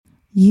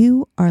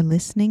You are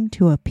listening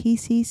to a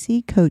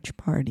PCC Coach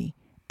Party,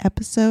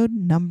 episode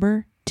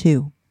number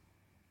 2.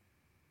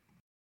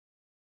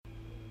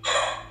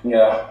 I don't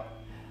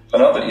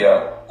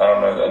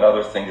know.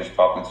 Another thing just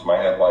popped into my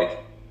head, like,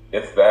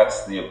 if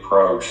that's the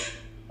approach,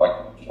 like,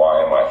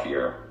 why am I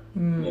here?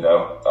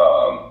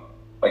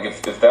 Like,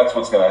 if that's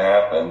what's going to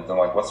happen, then,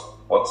 like,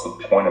 what's the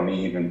point of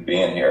me even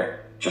being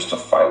here? Just to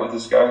fight with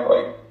this guy?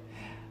 Like,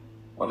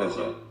 what is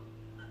it?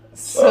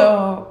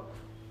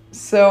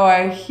 So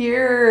I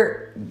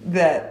hear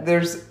that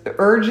there's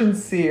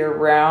urgency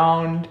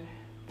around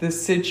the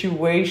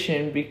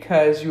situation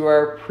because you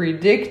are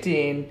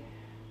predicting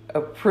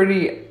a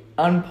pretty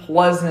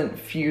unpleasant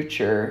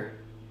future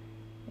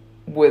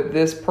with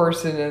this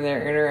person and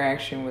their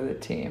interaction with a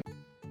team.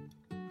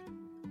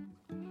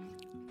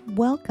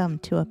 Welcome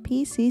to a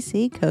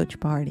PCC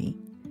Coach Party.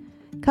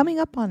 Coming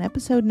up on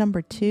episode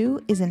number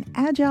 2 is an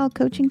agile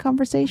coaching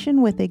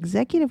conversation with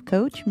executive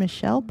coach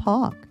Michelle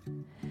Pauk.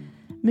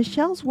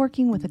 Michelle's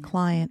working with a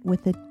client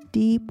with a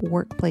deep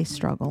workplace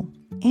struggle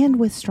and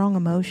with strong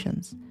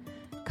emotions.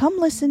 Come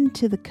listen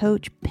to the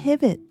coach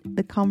pivot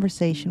the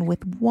conversation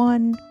with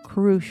one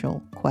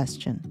crucial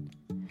question.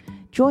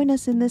 Join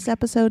us in this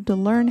episode to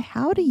learn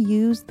how to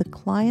use the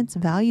client's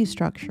value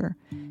structure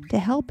to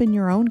help in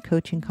your own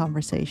coaching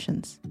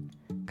conversations.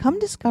 Come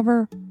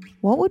discover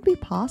what would be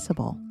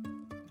possible.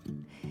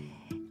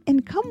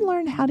 And come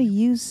learn how to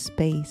use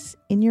space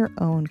in your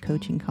own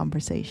coaching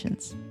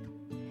conversations.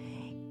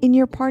 In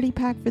your party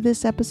pack for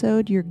this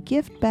episode, your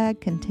gift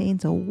bag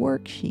contains a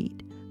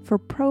worksheet for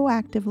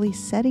proactively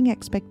setting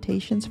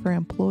expectations for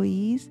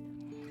employees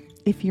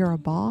if you're a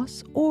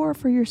boss, or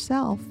for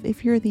yourself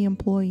if you're the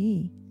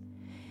employee.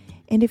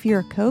 And if you're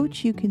a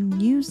coach, you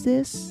can use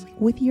this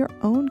with your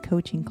own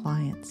coaching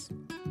clients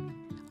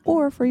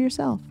or for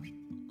yourself.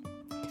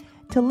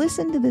 To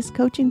listen to this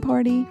coaching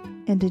party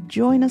and to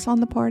join us on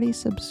the party,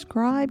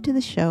 subscribe to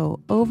the show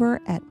over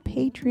at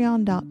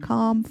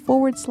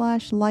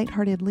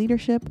patreon.com/lighthearted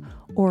leadership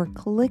or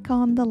click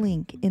on the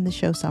link in the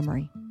show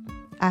summary.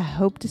 I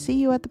hope to see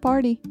you at the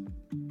party.